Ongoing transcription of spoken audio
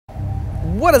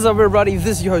What is up, everybody?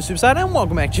 This is your host Superside, and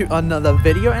welcome back to another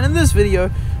video. And in this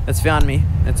video, it's found me.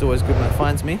 It's always good when it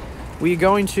finds me. We're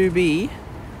going to be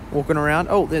walking around.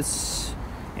 Attending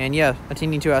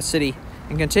to our city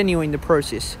and continuing the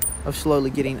process of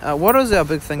slowly getting. What is our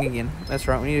big thing again? That's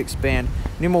right. We need to expand.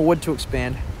 We need more wood to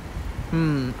expand.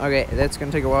 Okay, that's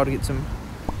gonna take a while to get some.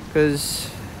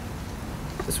 Because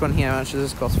this one here, how much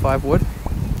does this cost? 5 wood.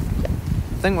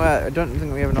 I don't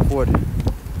think we have enough wood.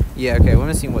 Yeah, okay, we're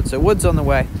missing wood. So wood's on the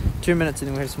way. 2 minutes and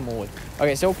then we have some more wood.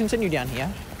 Okay, so we'll continue down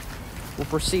here. We'll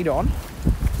proceed on.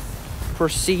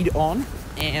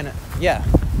 And yeah,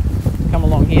 come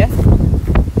along here.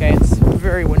 Okay, it's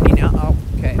very windy now. Oh,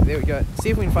 okay, there we go. See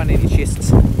if we can find any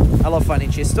chests. I love finding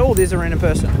chests. Oh, there's a random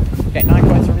person. Okay, 9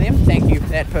 coins from them. Thank you,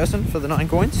 that person, for the 9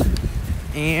 coins.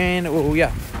 And we'll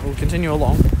continue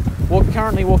along. We're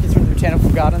currently walking through the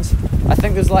botanical gardens. I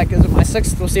think there's is it my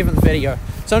 6th or 7th video?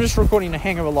 So I'm just recording a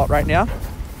hang of a lot right now.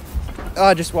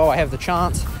 Just while I have the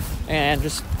chance. And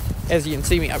just as you can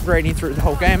see me upgrading through the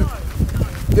whole game.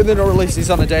 And then I'll release these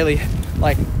on a daily,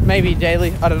 maybe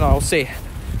daily, I don't know, I'll see.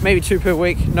 Maybe 2 per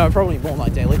week. No, probably more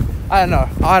like daily. I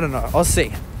don't know. I'll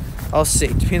see.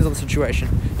 Depends on the situation.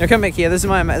 Now come back here. This is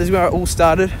where it all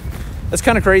started. It's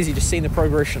kind of crazy just seeing the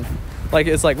progression.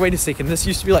 It's like, wait a second, this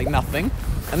used to be like nothing.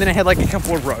 And then I had a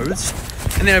couple of roads.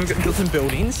 And then I've got some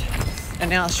buildings. And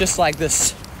now it's just like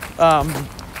this,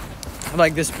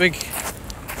 this big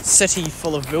city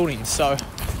full of buildings. So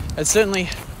it's certainly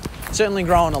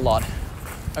growing a lot.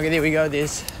 Okay, there we go.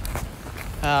 There's,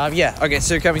 okay,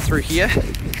 so coming through here.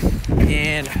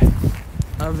 And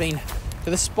I've been to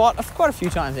this spot quite a few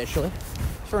times, actually.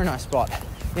 It's a very nice spot.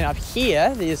 Then up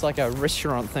here, there's like a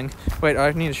restaurant thing. Wait,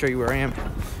 I need to show you where I am.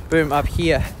 Boom, up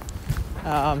here.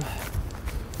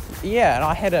 Yeah, and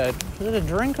I had was it a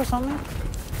drink or something?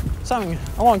 Something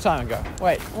a long time ago.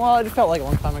 Wait, well, it felt like a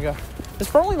long time ago. It's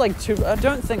probably I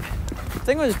think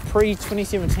it was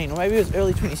pre-2017, or maybe it was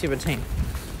early 2017.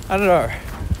 I don't know. I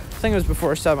think it was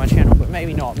before I started my channel, but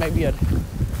maybe not. Maybe I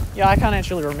can't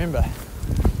actually remember.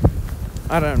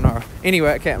 I don't know.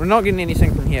 Anyway, okay, we're not getting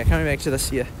anything from here. Coming back to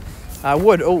this here.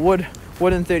 Wood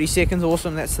in 30 seconds.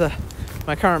 Awesome. That's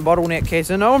my current bottleneck case.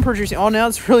 So no one producing. Oh, now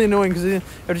it's really annoying because I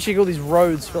have to check all these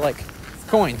roads for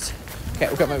coins. Okay,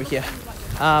 we'll come over here.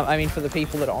 I mean for the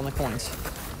people that are on the coins.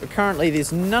 But currently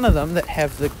there's none of them that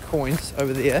have the coins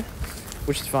over there,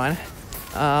 which is fine.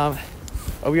 Are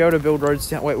we able to build roads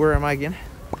down? Wait, where am I again?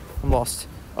 I'm lost.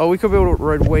 Oh, we could build a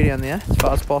road way down there as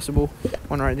far as possible.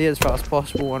 One right there as far as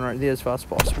possible. One right there as far as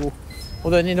possible.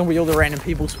 Although then there'll be all the random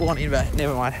people spawning, but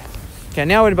never mind. Okay,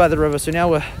 now we're by the river, so now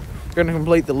we're going to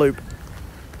complete the loop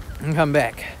and come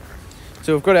back.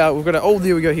 So we've got oh,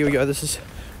 there we go, here we go. This is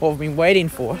what we've been waiting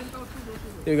for.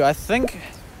 There we go, I think.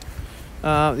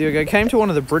 There we go, came to one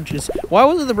of the bridges. Why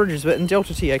wasn't the bridges? But in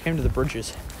Delta T, I came to the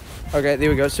bridges. Okay, there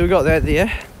we go, so we got that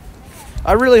there.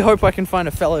 I really hope I can find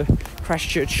a fellow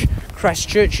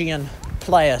Christchurchian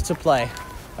player to play.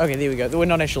 Okay, there we go. We're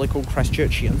not actually called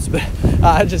Christchurchians, but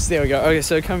just there we go. Okay,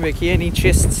 so coming back here, any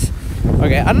chests?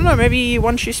 Okay, I don't know, maybe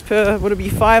 1 chest per, would it be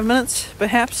 5 minutes,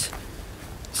 perhaps?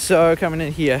 So, coming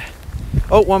in here.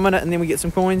 Oh, 1 minute, and then we get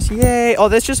some coins. Yay! Oh,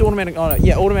 that's just automatic. Oh, no,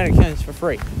 yeah, automatic coins for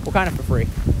free. Well, kind of for free.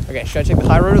 Okay, should I take the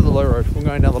high road or the low road? We're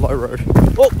going down the low road.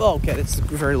 Oh, okay, that's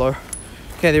very low.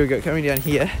 Okay, there we go, coming down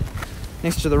here.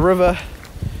 Next to the river.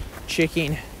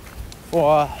 Checking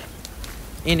for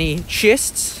any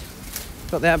chests.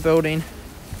 Got that building.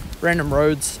 Random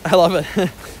roads. I love it.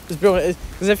 Just build it.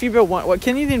 Because if you build one, what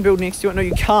can you then build next to it? No,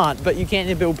 you can't. But you can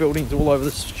then build buildings all over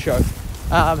this show.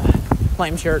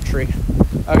 Claim territory.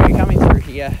 Okay, coming through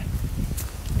here.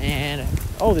 And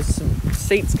oh, there's some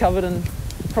seats covered and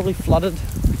probably flooded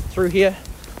through here.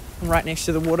 I'm right next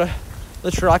to the water.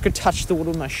 Literally, I could touch the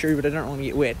water with my shoe, but I don't want to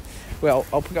get wet. Well,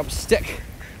 I'll pick up a stick.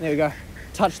 There we go.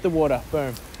 Touch the water.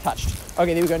 Boom. Touched.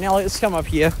 Okay, there we go. Now let's come up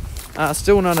here.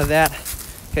 Still none of that.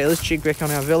 Okay, let's check back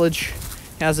on our village.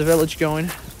 How's the village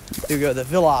going? There we go, the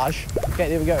village. Okay,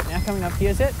 there we go. Now coming up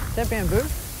here, is that bamboo?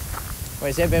 Wait,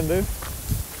 is that bamboo?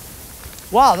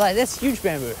 Wow, that's huge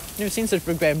bamboo. Never seen such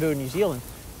big bamboo in New Zealand.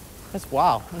 That's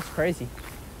wow. That's crazy.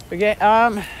 Okay,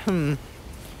 coming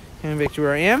back to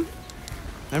where I am.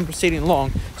 I'm proceeding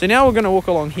along. So now we're gonna walk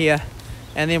along here,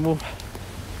 and then we'll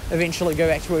eventually go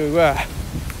back to where we were.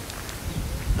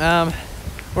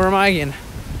 Where am I again?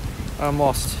 I'm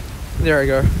lost. There I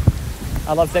go.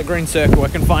 I love that green circle. I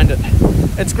can find it.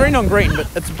 It's green on green, but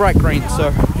it's bright green,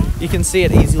 so you can see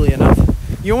it easily enough.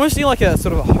 You almost need a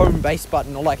sort of a home base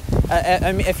button, or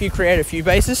if you create a few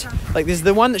bases, there's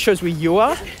the one that shows where you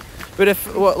are. But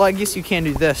I guess you can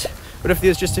do this. But if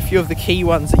there's just a few of the key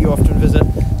ones that you often visit,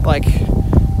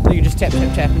 you just tap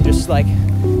and just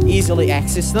easily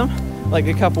access them, like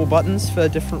a couple buttons for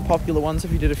different popular ones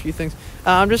if you did a few things.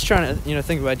 I'm just trying to, you know,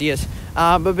 think of ideas,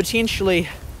 but potentially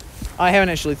I haven't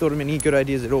actually thought of any good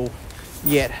ideas at all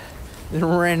yet. There's a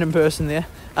random person there.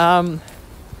 What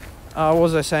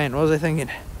was I saying? What was I thinking?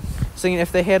 I was thinking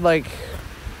if they had like,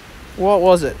 what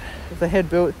was it? If they had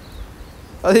built,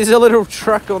 oh, there's a little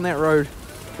truck on that road.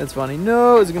 That's funny.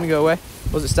 No, is it gonna go away?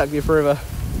 Or was it stuck there forever?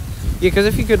 Yeah, because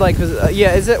if you could like,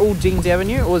 yeah, is that all Dean's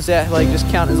Avenue, or is that like just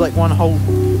count as like one whole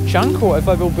chunk? Or if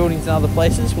I build buildings in other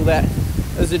places, will that,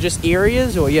 is it just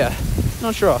areas, or yeah,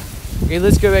 not sure. Okay,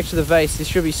 let's go back to the vase. There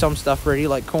should be some stuff ready,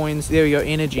 like coins. There we go,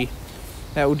 energy.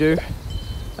 That will do.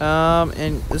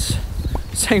 And this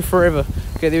saying forever.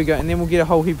 Okay, there we go, and then we'll get a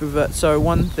whole heap of it. So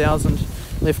 1,000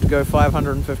 left to go,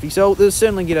 550. So this will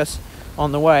certainly get us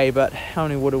on the way. But how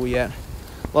many wood are we at?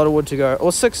 A lot of wood to go.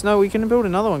 Or 6? No, we can build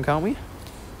another one, can't we?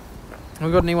 Have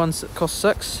we got any ones that cost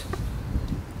 6?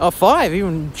 Oh, 5,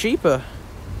 even cheaper.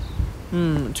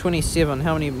 27.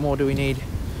 How many more do we need?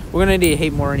 We're going to need a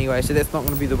heap more anyway, so that's not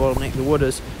going to be the bottleneck. The wood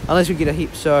is. Unless we get a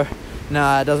heap, so...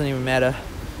 Nah, it doesn't even matter.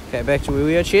 Okay, back to where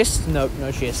we are. Chest? Nope,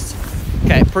 no chest.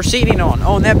 Okay, proceeding on.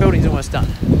 Oh, and that building's almost done.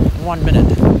 In 1 minute.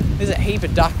 There's a heap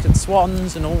of duck and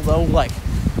swans and all like...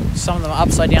 Some of them are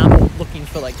upside down looking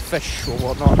for, like, fish or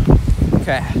whatnot.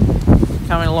 Okay.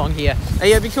 Coming along here. Oh,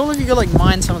 yeah, it'd be cool if you could, like,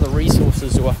 mine some of the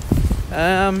resources or...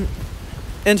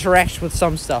 interact with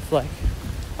some stuff, like...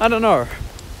 I don't know.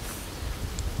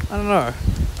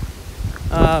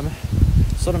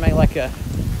 Sort of make like a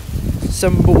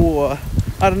symbol, or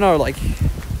I don't know, like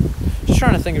just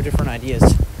trying to think of different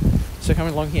ideas. So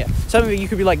coming along here, something that you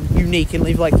could be like unique and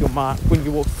leave like your mark when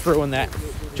you walk through, and that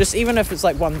just even if it's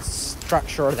like one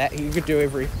structure or that you could do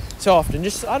every so often,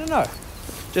 just I don't know,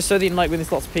 just so then like when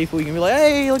there's lots of people you can be like,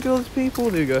 hey, look at all these people,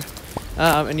 there you go,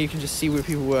 and you can just see where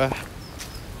people were.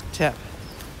 Tap.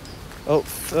 Oh,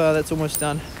 that's almost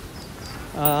done.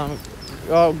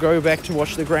 I'll go back to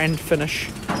watch the grand finish.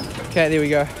 Okay, there we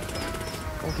go.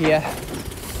 Oh, here.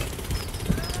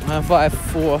 5,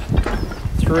 4,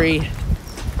 3,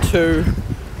 2,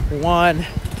 1.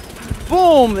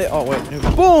 Boom! There, oh wait,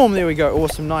 no. Boom! There we go.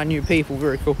 Awesome. 9 new people.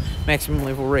 Very cool. Maximum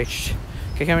level reached.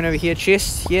 Okay, coming over here.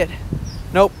 Chest yet?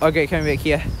 Nope. Okay, coming back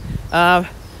here. A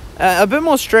bit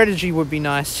more strategy would be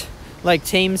nice. Like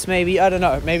teams, maybe. I don't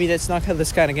know. Maybe that's not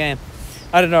this kind of game.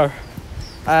 I don't know.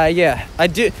 Yeah, I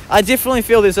definitely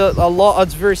feel there's a lot.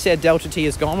 It's very sad Delta T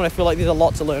is gone, but I feel like there's a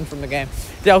lot to learn from the game.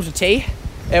 Delta T,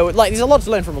 like there's a lot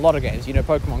to learn from a lot of games. You know,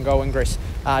 Pokemon Go, Ingress,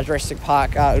 Jurassic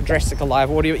Park, Jurassic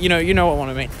Alive, or you know what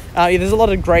I mean. Yeah, there's a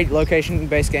lot of great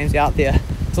location-based games out there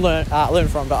to learn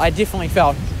from, but I definitely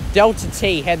felt Delta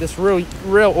T had this real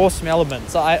awesome element.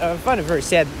 So I find it very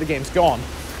sad that the game's gone.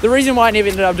 The reason why I never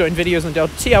ended up doing videos on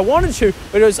Delta T, I wanted to,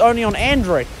 but it was only on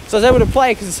Android, so I was able to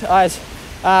play because I was,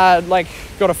 like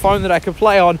got a phone that I could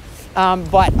play on,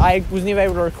 but I was never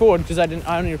able to record because I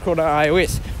only record on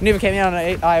iOS. It never came out on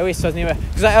iOS, so I was never,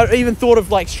 because I even thought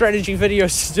of like strategy videos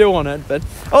still on it. But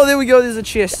oh, there we go. There's a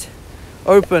chest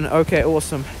open. Okay,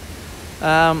 awesome.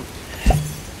 Well,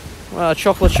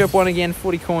 chocolate chip one again,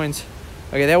 40 coins.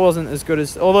 Okay, that wasn't as good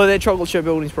as, although that chocolate chip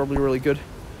building is probably really good.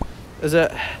 Is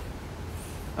it?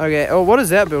 Okay. Oh, what is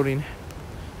that building?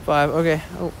 5. Okay.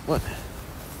 Oh, what?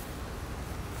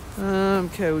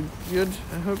 Okay, we good,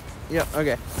 I hope. Yeah,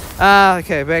 okay.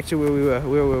 Okay, back to where we were.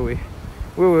 Where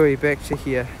were we? Back to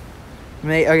here.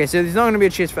 Okay, so there's not going to be a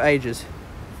chest for ages.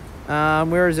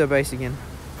 Where is our base again?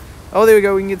 Oh, there we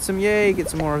go. We can get some, get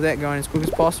some more of that going as quick as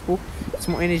possible. Get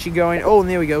some more energy going. Oh, and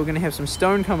there we go. We're going to have some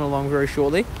stone coming along very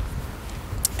shortly.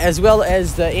 As well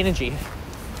as the energy.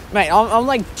 Mate, I'm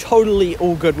like totally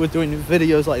all good with doing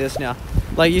videos like this now.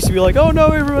 Like, used to be like, oh no,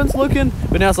 everyone's looking.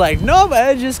 But now it's like, no,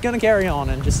 we're just going to carry on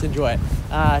and just enjoy it.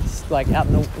 Just like out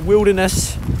in the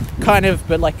wilderness, kind of,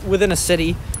 but like within a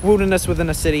city. Wilderness within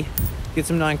a city. Get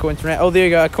some 9 coins from that. Oh, there you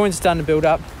go. Coins starting to build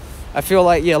up. I feel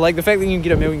like, yeah, like the fact that you can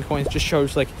get 1,000,000 coins just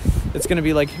shows like it's going to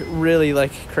be like really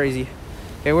like crazy.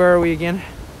 Okay, where are we again?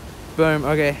 Boom,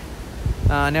 okay.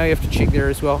 Now we have to check there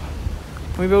as well.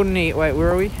 Can we build any? Wait, where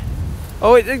are we?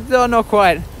 Oh, wait, no, not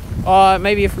quite.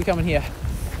 Maybe if we come in here.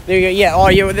 There you go. Yeah. Oh,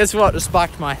 yeah. That's what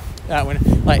sparked my when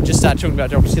like just started talking about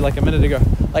democracy like a minute ago.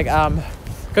 Like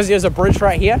because there's a bridge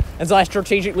right here, and so I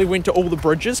strategically went to all the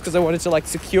bridges because I wanted to like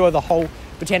secure the whole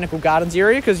botanical gardens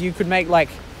area, because you could make like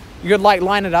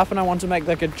line it up, and I want to make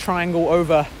like a triangle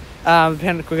over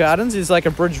botanical gardens. There's like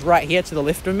a bridge right here to the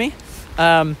left of me,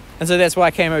 and so that's why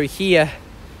I came over here.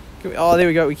 Oh, there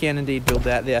we go. We can indeed build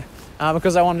that there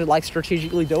because I wanted to like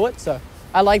strategically do it. So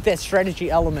I like that strategy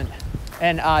element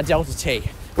and Delta T.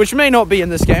 Which may not be in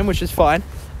this game, which is fine.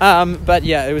 But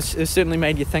yeah, it certainly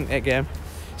made you think, that game.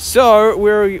 So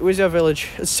where's our village?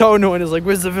 It's so annoying. It's like,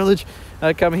 where's the village?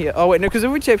 Come here. Oh wait, no, because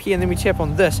if we tap here and then we tap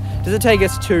on this, does it take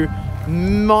us to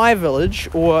my village?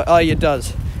 Or oh yeah, it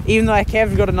does. Even though I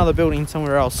have got another building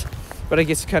somewhere else, but I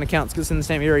guess it kind of counts because it's in the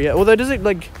same area. Although does it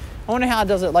like? I wonder how it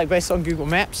does it like based on Google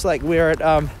Maps, like where it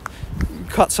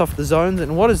cuts off the zones.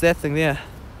 And what is that thing there?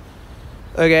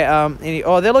 Okay.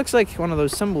 Oh, that looks like one of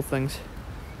those symbol things.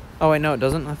 Oh wait, no, it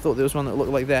doesn't. I thought there was one that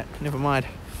looked like that. Never mind.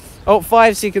 Oh,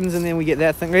 5 seconds and then we get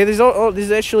that thing. Okay,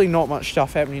 there's actually not much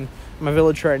stuff happening in my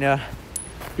village right now.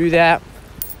 Do that.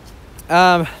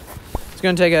 It's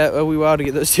going to take a wee while to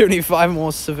get those 75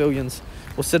 more civilians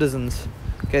or citizens.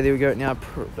 Okay, there we go. Now,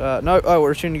 no. Oh, we're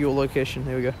returning to your location.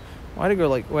 There we go. Why did I go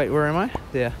like? Wait, where am I?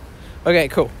 There. Okay,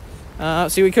 cool.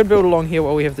 See, we could build along here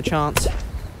while we have the chance.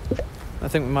 I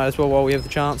think we might as well while we have the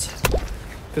chance.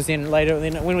 Because then later,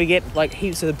 when we get like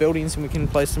heaps of the buildings and we can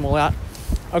place them all out.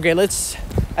 Okay,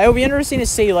 it'll be interesting to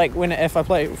see like if I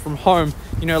play from home,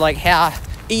 you know, like how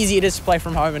easy it is to play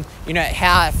from home, and you know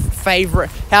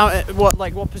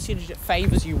what percentage it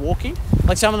favors you walking.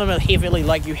 Like some of them are heavily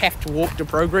like you have to walk to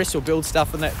progress or build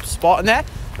stuff in that spot and that.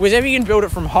 Whereas if you can build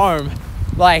it from home,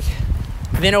 like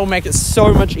then it will make it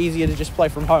so much easier to just play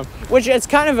from home, which it's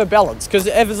kind of a balance, because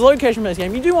if it's a location-based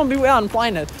game, you do want to be out and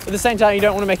playing it, but at the same time you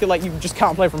don't want to make it like you just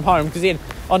can't play from home, because then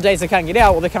on days they can't get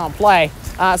out or they can't play,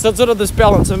 so it's sort of this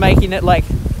balance of making it like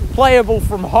playable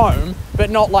from home, but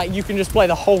not like you can just play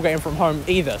the whole game from home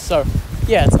either. So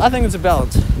yeah, I think it's a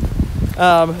balance.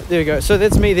 There we go, so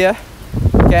that's me there.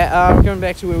 Okay, going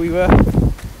back to where we were.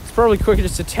 It's probably quicker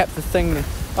just to tap the thing.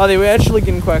 Oh, there, we're actually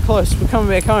getting quite close. We're coming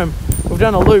back home. We've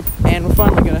done a loop and we're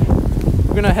finally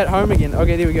gonna hit home again.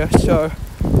 Okay, there we go. So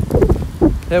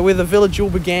where the village all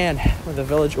began.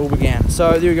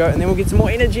 So there we go, and then we'll get some more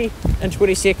energy in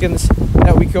 20 seconds.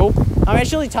 That'll be cool. I'm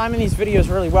actually timing these videos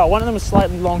really well. One of them is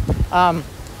slightly long,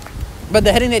 but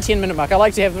they're hitting that 10-minute mark. I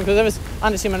like to have them because if it's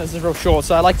under 10 minutes, it's real short.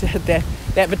 So I like to hit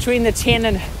that between the 10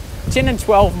 and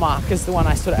 12 mark is the one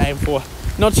I sort of aim for.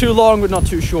 Not too long, but not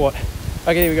too short.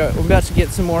 Okay, there we go. We're about to get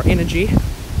some more energy.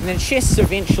 And then chests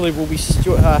eventually will be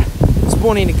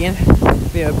spawning again.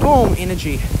 There, boom,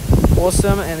 energy.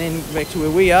 Awesome, and then back to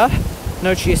where we are.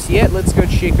 No chests yet. Let's go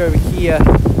check over here.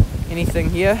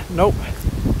 Anything here? Nope.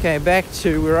 Okay, back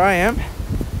to where I am.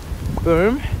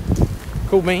 Boom.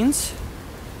 Cool beans.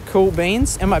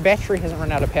 And my battery hasn't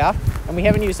run out of power. And we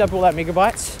haven't used up all that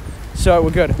megabytes. So we're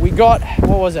good. We got,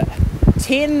 what was it?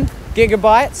 10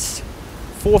 gigabytes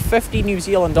for 50 New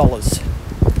Zealand dollars.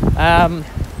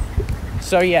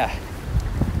 So yeah,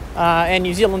 and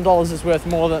New Zealand dollars is worth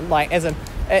more than like, as in,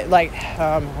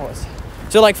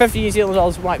 so like 50 New Zealand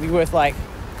dollars might be worth like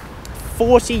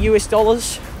 40 US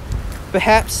dollars,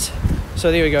 perhaps.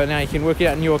 So there we go. Now you can work it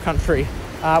out in your country.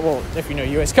 Well, if you know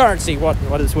US currency, what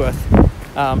it's worth.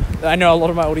 I know a lot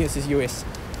of my audience is US,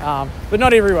 but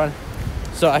not everyone.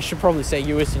 So I should probably say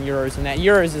US and euros, and that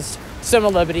euros is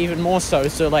similar, but even more so.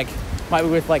 So like, might be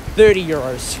worth like 30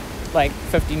 euros, like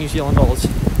 50 New Zealand dollars.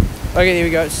 Okay, there we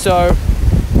go. So,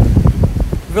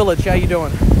 village, how you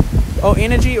doing? Oh,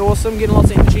 energy, awesome, getting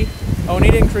lots of energy. Oh, we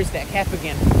need to increase that cap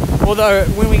again. Although,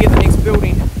 when we get the next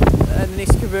building, the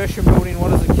next commercial building,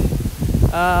 what is it?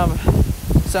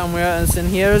 Somewhere, it's in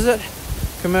here, is it?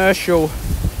 Commercial.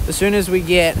 As soon as we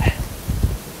get,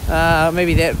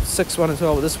 maybe that 6th one as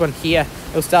well, but this one here,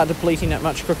 it'll start depleting it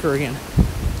much quicker again.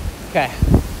 Okay.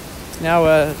 Now,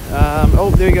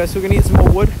 oh, there we go. So we're going to get some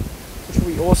more wood, which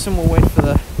will be awesome. We'll wait for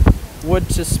the wood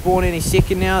to spawn any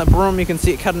second now. The broom, you can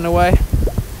see it cutting away.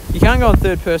 You can't go in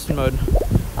third person mode.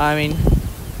 I mean,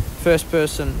 first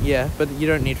person, yeah, but you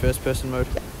don't need first person mode.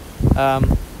 I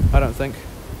don't think.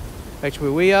 Back to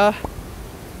where we are.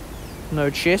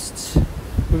 No chests.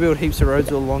 We build heaps of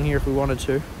roads all along here if we wanted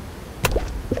to.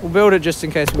 We'll build it just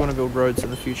in case we want to build roads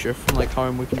in the future. From like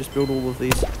home, we can just build all of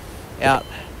these out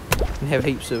and have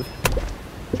heaps of.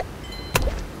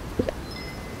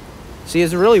 See,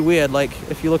 it's really weird, like,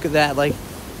 if you look at that, like,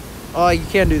 oh, you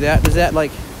can do that. Does that,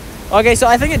 like, okay, so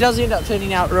I think it does end up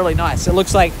turning out really nice. It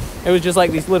looks like it was just,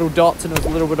 like, these little dots and it was a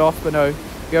little bit off, but no,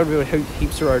 you able to build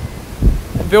heaps of road.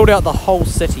 And build out the whole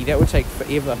city. That would take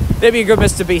forever. That'd be a good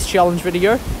Mr. Beast challenge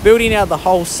video. Building out the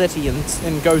whole city in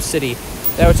GoCity.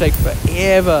 That would take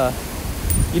forever.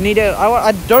 You need to,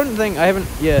 I don't think, I haven't,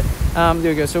 yeah.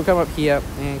 There we go, so we'll come up here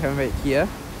and come back here.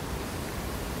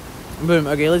 Boom,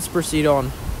 okay, let's proceed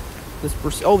on.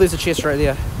 Oh, there's a chest right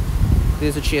there.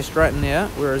 There's a chest right in there.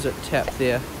 Where is it? Tap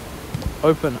there.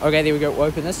 Open. Okay, there we go. We'll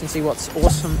open this and see what's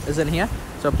awesome is in here.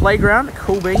 So a playground,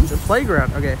 cool beans, a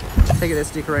playground. Okay, take it, that's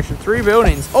decoration. 3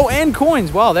 buildings. Oh, and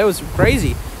coins. Wow, that was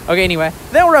crazy. Okay, anyway,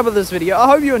 that'll wrap up this video. I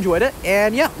hope you enjoyed it.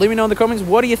 And yeah, let me know in the comments,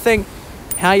 what do you think?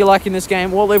 how you're liking this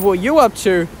game, what level are you up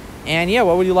to, and yeah,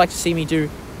 what would you like to see me do?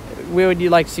 Where would you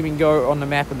like to see me go on the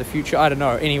map in the future? I don't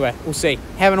know. Anyway, we'll see.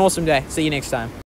 Have an awesome day. See you next time.